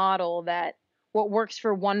flawed model, that what works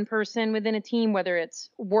for one person within a team, whether it's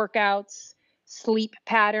workouts, sleep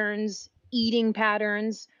patterns, eating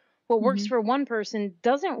patterns, what works Mm-hmm. for one person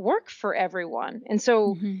doesn't work for everyone. And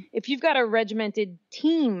so Mm-hmm. if you've got a regimented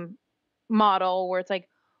team model where it's like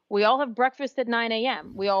we all have breakfast at 9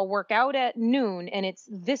 a.m., we all work out at noon, and it's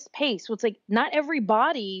this pace. Well, it's like not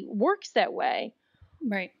everybody works that way.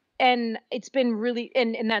 Right. And it's been really,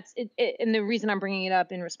 and that's it, and the reason I'm bringing it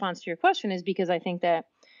up in response to your question is because I think that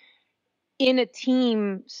in a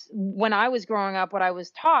team, when I was growing up, what I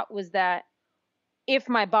was taught was that if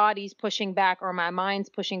my body's pushing back or my mind's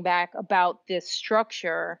pushing back about this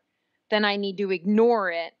structure, then I need to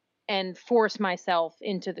ignore it and force myself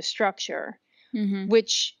into the structure, Mm-hmm.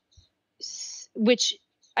 which which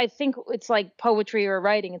I think it's like poetry or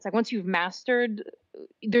writing. It's like once you've mastered,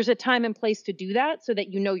 there's a time and place to do that so that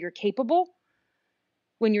you know you're capable.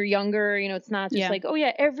 When you're younger, it's not just Yeah. like, oh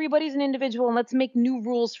yeah, everybody's an individual and let's make new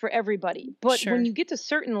rules for everybody. But when Sure. you get to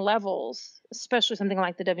certain levels, especially something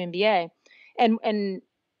like the WNBA, and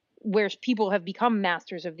where people have become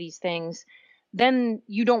masters of these things, then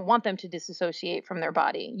you don't want them to disassociate from their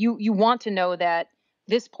body. You want to know that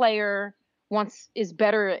this player wants is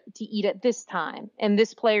better to eat at this time, and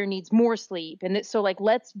this player needs more sleep, and so like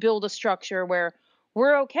let's build a structure where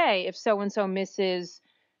we're okay if so and so misses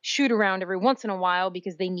shoot around every once in a while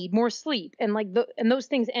because they need more sleep, and like and those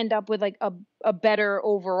things end up with like a better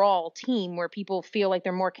overall team where people feel like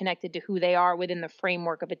they're more connected to who they are within the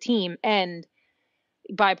framework of a team. And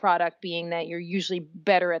byproduct being that you're usually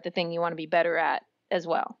better at the thing you want to be better at as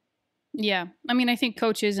well. Yeah. I mean, I think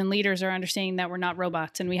coaches and leaders are understanding that we're not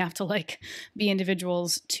robots and we have to like be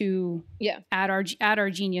individuals to add our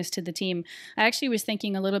genius to the team. I actually was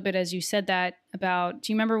thinking a little bit as you said that about,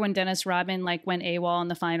 do you remember when Dennis Rodman like went AWOL in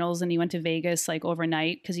the finals and he went to Vegas like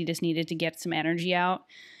overnight because he just needed to get some energy out,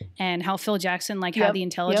 and how Phil Jackson like had the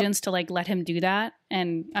intelligence to like let him do that.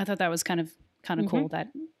 And I thought that was kind of cool that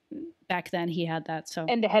back then he had that. So,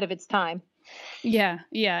 and ahead of its time. Yeah.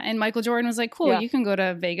 And Michael Jordan was like, cool, you can go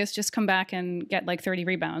to Vegas, just come back and get like 30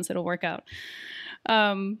 rebounds. It'll work out.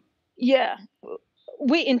 Yeah.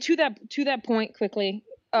 Wait, and to that point quickly,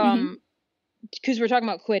 because we're talking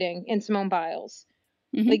about quitting and Simone Biles,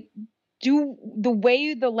 like do the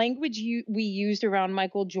way the language we used around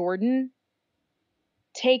Michael Jordan,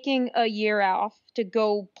 taking a year off to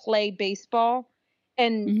go play baseball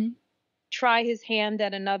and try his hand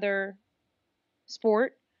at another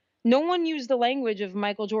sport. No one used the language of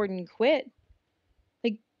Michael Jordan quit.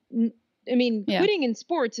 Like, I mean, quitting in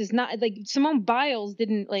sports is not like Simone Biles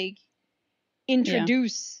didn't like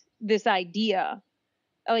introduce this idea.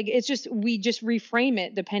 Like, it's just, we just reframe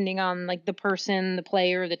it depending on like the person, the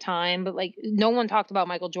player, the time. But like, no one talked about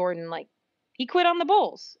Michael Jordan. Like, he quit on the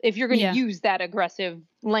Bulls. If you're going to use that aggressive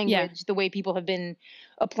language, the way people have been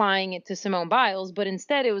applying it to Simone Biles, but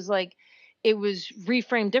instead it was like, it was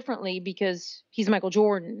reframed differently because he's Michael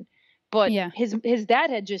Jordan, but his dad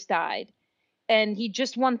had just died and he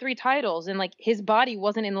just won 3 titles, and like his body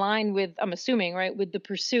wasn't in line with, I'm assuming, right, with the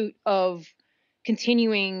pursuit of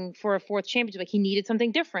continuing for a 4th championship. Like, he needed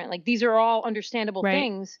something different. Like, these are all understandable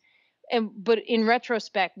things. But in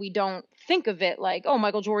retrospect, we don't think of it like, oh,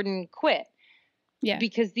 Michael Jordan quit. Yeah.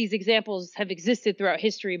 Because these examples have existed throughout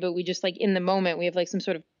history, but we just like in the moment, we have like some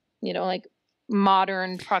sort of, like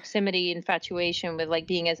modern proximity infatuation with like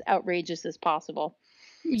being as outrageous as possible.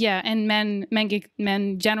 Yeah, and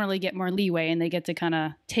men generally get more leeway and they get to kind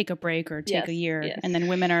of take a break or take a year, and then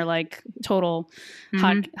women are like total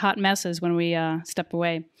hot messes when we step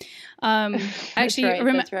away. Actually,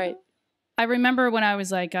 that's right. I remember when I was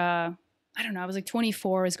like I don't know, I was like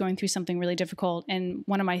 24, I was going through something really difficult, and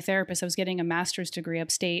one of my therapists, I was getting a master's degree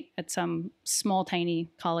upstate at some small tiny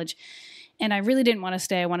college. And I really didn't want to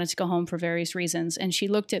stay. I wanted to go home for various reasons. And she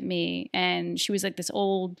looked at me and she was like this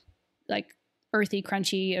old, like earthy,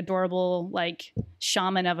 crunchy, adorable, like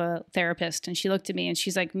shaman of a therapist. And she looked at me and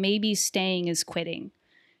she's like, maybe staying is quitting.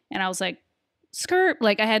 And I was like, skirt.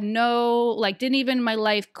 Like, I had no, like, didn't even my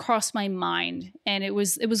life cross my mind. And it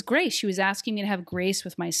was grace. She was asking me to have grace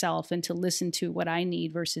with myself and to listen to what I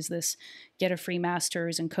need versus this get a free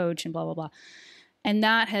master's and coach and blah, blah, blah. And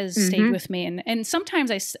that has stayed with me. And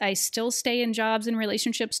sometimes I still stay in jobs and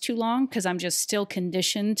relationships too long because I'm just still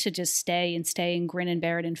conditioned to just stay and grin and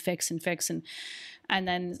bear it and fix. And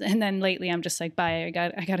then lately I'm just like, bye,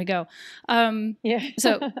 I gotta go.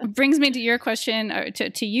 So brings me to your question,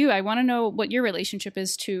 to you. I want to know what your relationship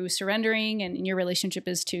is to surrendering, and your relationship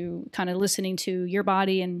is to kind of listening to your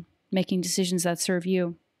body and making decisions that serve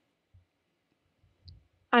you.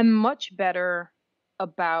 I'm much better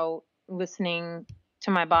about listening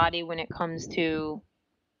to my body when it comes to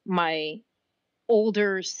my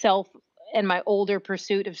older self and my older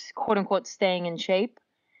pursuit of quote unquote staying in shape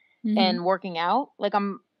and working out. Like,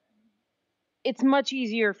 it's much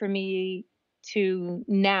easier for me to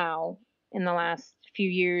now, in the last few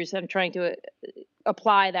years, I'm trying to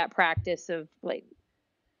apply that practice of like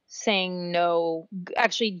saying no.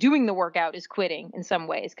 Actually doing the workout is quitting in some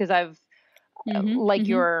ways, because I've like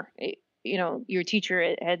your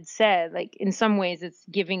teacher had said, like, in some ways it's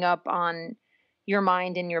giving up on your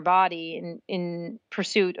mind and your body in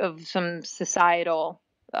pursuit of some societal,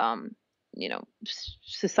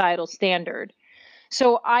 societal standard.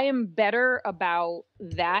 So I am better about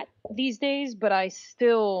that these days, but I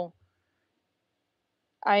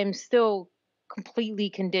am still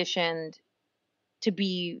completely conditioned to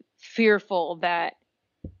be fearful that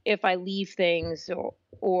if I leave things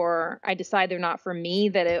or I decide they're not for me,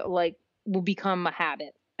 that it like will become a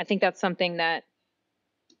habit. I think that's something that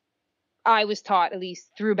I was taught, at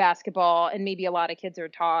least through basketball, and maybe a lot of kids are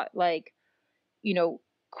taught, like,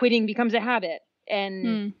 quitting becomes a habit.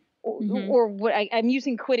 And or what I'm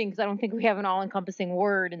using quitting because I don't think we have an all-encompassing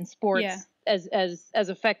word in sports as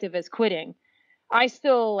effective as quitting. I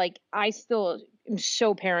still am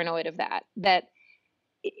so paranoid of that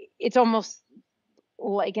it's almost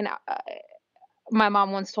like my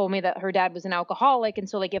mom once told me that her dad was an alcoholic. And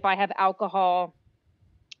so like, if I have alcohol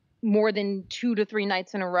more than 2 to 3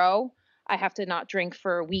 nights in a row, I have to not drink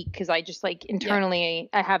for a week. Cause I just like internally,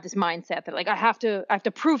 I have this mindset that like, I have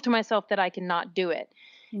to prove to myself that I cannot do it.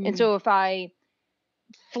 And so if I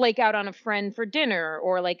flake out on a friend for dinner,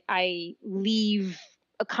 or like I leave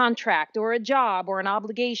a contract or a job or an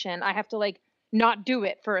obligation, I have to like not do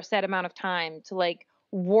it for a set amount of time to like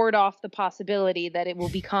ward off the possibility that it will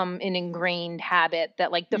become an ingrained habit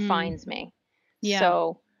that like Mm. defines me. Yeah.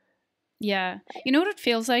 So, Yeah. You know what it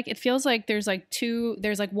feels like? It feels like there's like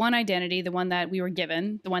one identity, the one that we were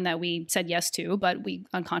given, the one that we said yes to, but we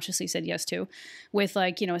unconsciously said yes to, with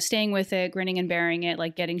like, staying with it, grinning and bearing it,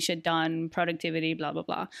 like getting shit done, productivity, blah, blah,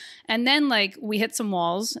 blah. And then like we hit some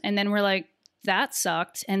walls and then we're like, that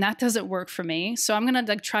sucked and that doesn't work for me. So I'm going to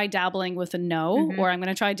like try dabbling with a no, mhm, or I'm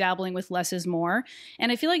going to try dabbling with less is more.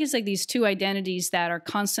 And I feel like it's like these two identities that are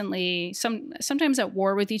constantly sometimes at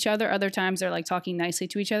war with each other. Other times they're like talking nicely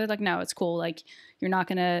to each other. Like, no, it's cool. Like you're not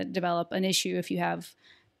going to develop an issue if you have,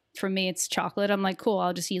 for me, it's chocolate. I'm like, cool,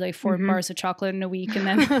 I'll just eat like 4 mhm. bars of chocolate in a week. And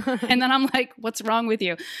then, and then I'm like, what's wrong with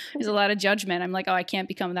you? There's a lot of judgment. I'm like, oh, I can't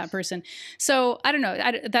become that person. So I don't know.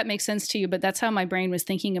 That makes sense to you, but that's how my brain was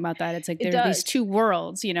thinking about that. It's like, It there are these does. two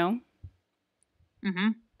worlds,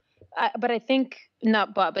 Mhm. But I think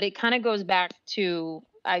not, but it kind of goes back to,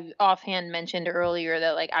 I offhand mentioned earlier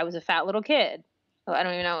that like I was a fat little kid. I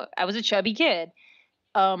don't even know. I was a chubby kid.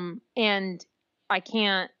 And I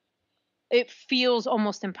can't, it feels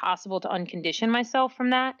almost impossible to uncondition myself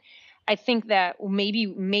from that. I think that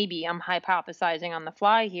maybe I'm hypothesizing on the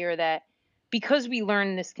fly here that because we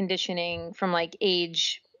learn this conditioning from like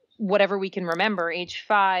age whatever we can remember, age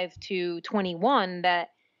 5 to 21, that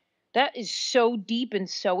is so deep and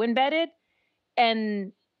so embedded.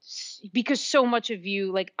 And because so much of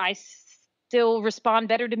you, like I still respond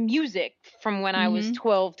better to music from when I was Mm-hmm.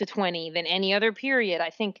 12 to 20 than any other period. I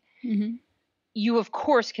think Mm-hmm. you of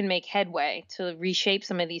course can make headway to reshape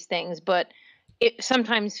some of these things, but it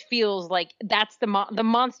sometimes feels like that's the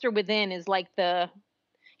monster within is like the,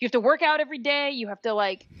 you have to work out every day, you have to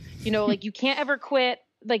like, like you can't ever quit.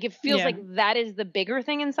 Like it feels Yeah. like that is the bigger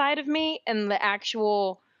thing inside of me, and the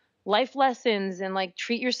actual life lessons and like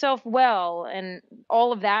treat yourself well and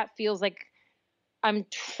all of that feels like I'm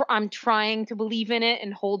trying to believe in it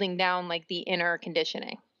and holding down like the inner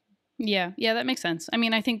conditioning. Yeah, yeah, that makes sense. I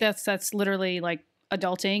mean, I think that's literally like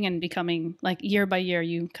adulting and becoming like year by year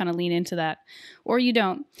you kind of lean into that or you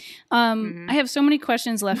don't. I Mhm. have so many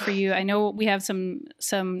questions left for you. I know we have some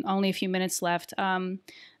only a few minutes left. I'm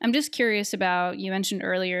just curious about, you mentioned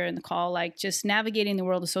earlier in the call, like just navigating the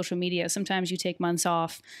world of social media. Sometimes you take months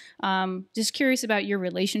off. Just curious about your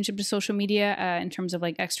relationship to social media in terms of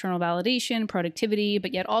like external validation, productivity,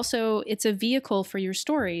 but yet also it's a vehicle for your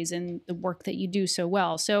stories and the work that you do so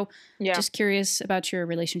well. So Yeah. just curious about your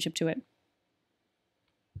relationship to it.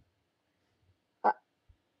 I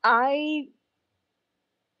I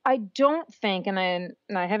I don't think, and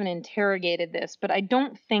I haven't interrogated this, but I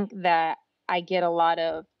don't think that I get a lot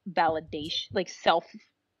of validation, like self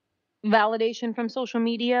validation from social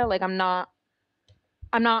media. Like I'm not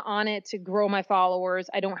on it to grow my followers.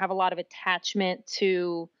 I don't have a lot of attachment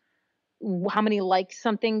to how many likes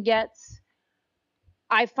something gets.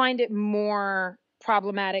 I find it more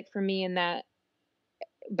problematic for me in that,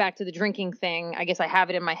 back to the drinking thing, I guess I have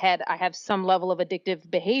it in my head. I have some level of addictive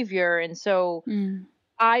behavior, and so Mm.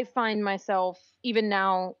 I find myself, even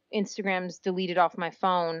now, Instagram's deleted off my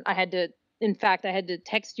phone. In fact, I had to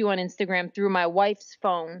text you on Instagram through my wife's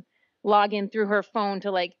phone, log in through her phone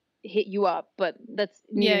to like hit you up. But that's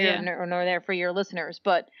neither Yeah, here yeah, nor there for your listeners.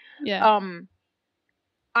 But yeah, um,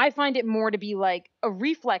 I find it more to be like a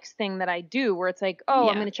reflex thing that I do where it's like, oh, I'm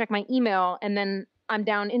yeah, going to check my email and then I'm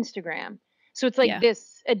down Instagram. So it's like yeah.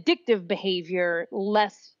 this addictive behavior,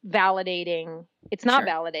 less validating. It's not Sure,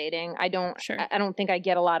 validating. sure. I don't think I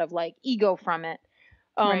get a lot of like ego from it.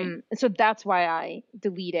 Right. So that's why I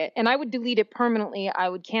delete it. And I would delete it permanently. I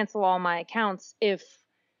would cancel all my accounts if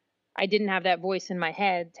I didn't have that voice in my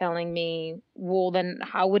head telling me, well, then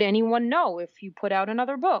how would anyone know if you put out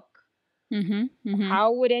another book? Mm-hmm. Mm-hmm.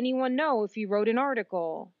 How would anyone know if you wrote an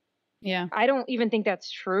article? Yeah. I don't even think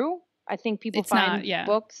that's true. I think people It's not. find Yeah.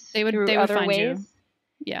 books through They would other find you. ways.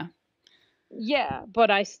 Yeah. Yeah,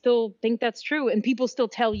 but I still think that's true, and people still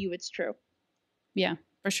tell you it's true. Yeah.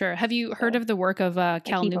 For sure. Have you heard So of the work of I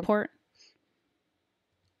Cal keep them. Newport?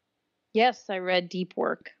 Yes, I read Deep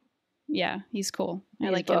Work, Yeah, he's cool. I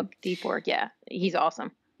his like him. book, Deep Work. Yeah, he's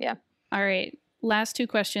awesome. Yeah. All right. Last two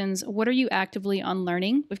questions. What are you actively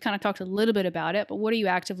unlearning? We've kind of talked a little bit about it, but what are you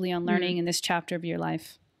actively Hmm. unlearning in this chapter of your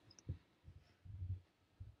life?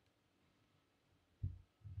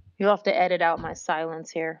 You'll have to edit out my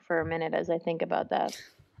silence here for a minute as I think about that.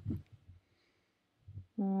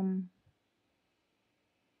 Um,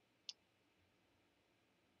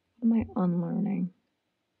 what am I unlearning?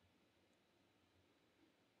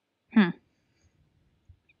 Hmm.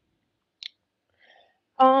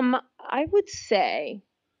 I would say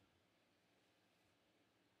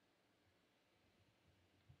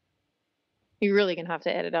you're really gonna have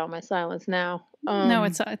to edit out my silence now. No,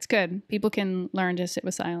 it's good. People can learn to sit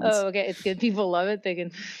with silence. Oh, okay, it's good. People love it. They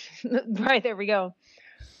can. Right, there we go.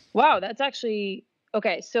 Wow, that's actually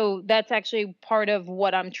okay. So that's actually part of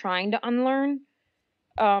what I'm trying to unlearn.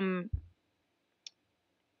 Um,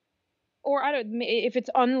 or I don't if it's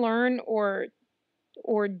unlearn or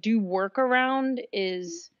do work around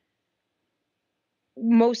is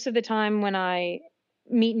most of the time when I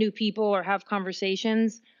meet new people or have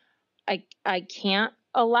conversations, I can't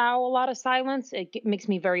allow a lot of silence. Makes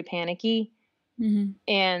me very panicky,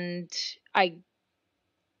 and I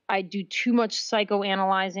I do too much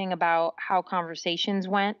psychoanalyzing about how conversations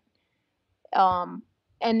went. And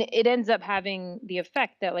it ends up having the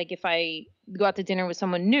effect that, like, if I go out to dinner with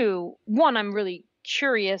someone new, one, I'm really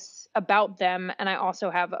curious about them, and I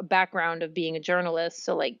also have a background of being a journalist,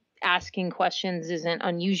 so like asking questions isn't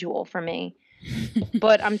unusual for me.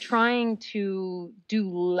 But I'm trying to do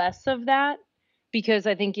less of that because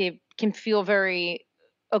I think it can feel very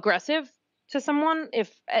aggressive to someone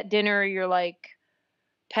if at dinner you're like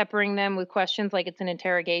peppering them with questions like it's an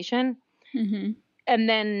interrogation. And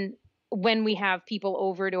then when we have people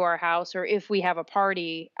over to our house or if we have a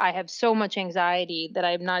party, I have so much anxiety that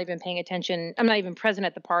I'm not even paying attention. I'm not even present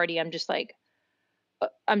at the party. I'm just like,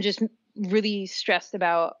 I'm just really stressed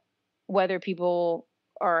about whether people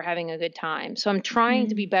are having a good time. So I'm trying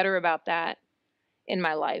to be better about that in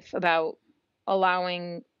my life, about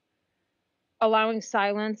allowing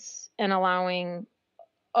silence and allowing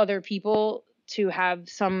other people to have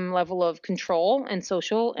some level of control and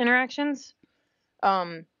social interactions.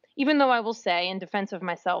 Even though I will say in defense of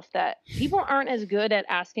myself that people aren't as good at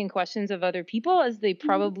asking questions of other people as they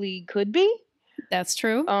probably could be. That's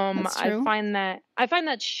true. That's true. I find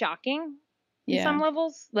that shocking in some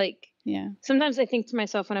levels. Like, sometimes I think to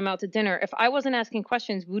myself when I'm out to dinner, if I wasn't asking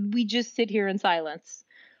questions, would we just sit here in silence?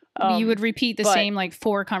 You would repeat the same like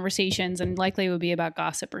 4 conversations and likely it would be about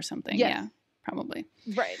gossip or something. Yes. Yeah, probably.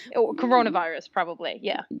 Right. Or coronavirus, probably.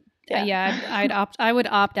 Yeah. I would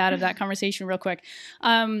opt out of that conversation real quick.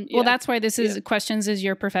 Well, that's why this is questions is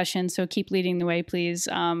your profession. So keep leading the way, please.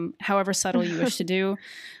 However subtle you wish to do.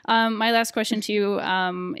 My last question to you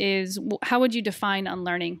is how would you define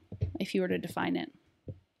unlearning if you were to define it?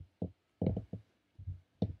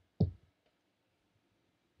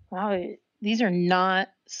 Wow. These are not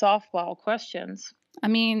softball questions. I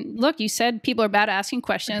mean, look, you said people are bad at asking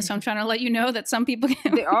questions. So I'm trying to let you know that some people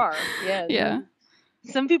can. They are. Yeah. Yeah.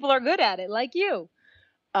 Some people are good at it, like you.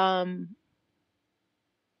 I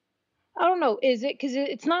don't know. Is it because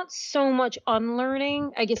it's not so much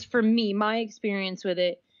unlearning? I guess for me, my experience with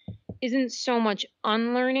it isn't so much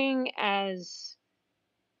unlearning as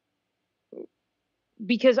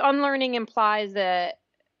because unlearning implies that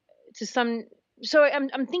to some. So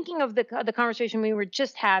I'm thinking of the conversation we were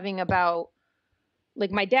just having about like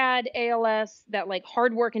my dad, ALS, that like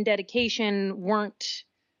hard work and dedication weren't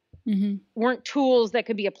tools that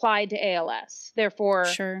could be applied to ALS. Therefore,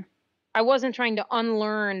 I wasn't trying to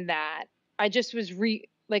unlearn that. I just was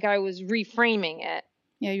I was reframing it.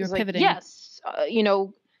 Yeah, you were pivoting. Like, yes,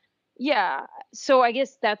 yeah. So I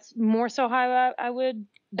guess that's more so how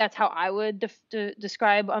that's how I would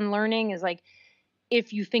describe unlearning is like,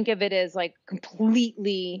 if you think of it as like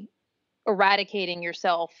completely eradicating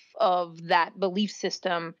yourself of that belief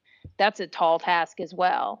system, that's a tall task as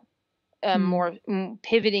well. More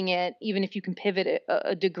pivoting it, even if you can pivot it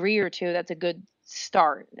a degree or two, that's a good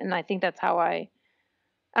start. And I think that's how I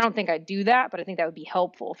don't think I'd do that, but I think that would be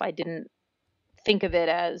helpful if I didn't think of it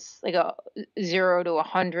as like a 0 to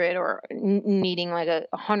 100 or needing like a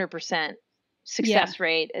 100% success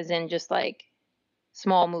rate, as in just like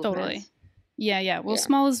small movements. Totally. Yeah. Well,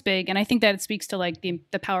 small is big. And I think that it speaks to like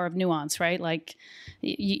the power of nuance, right? Like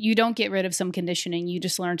you don't get rid of some conditioning. You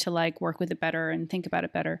just learn to like work with it better and think about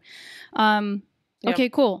it better. Okay,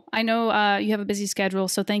 cool. I know you have a busy schedule.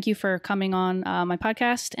 So thank you for coming on my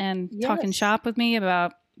podcast and talking shop with me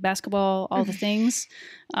about basketball, all the things.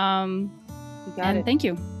 Thank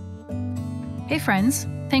you. Hey friends,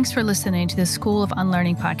 thanks for listening to the School of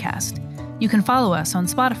Unlearning podcast. You can follow us on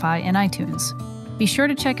Spotify and iTunes. Be sure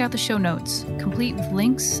to check out the show notes, complete with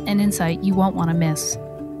links and insight you won't want to miss.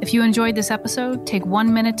 If you enjoyed this episode, take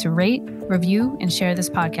 1 minute to rate, review, and share this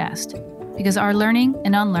podcast. Because our learning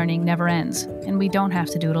and unlearning never ends, and we don't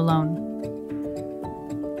have to do it alone.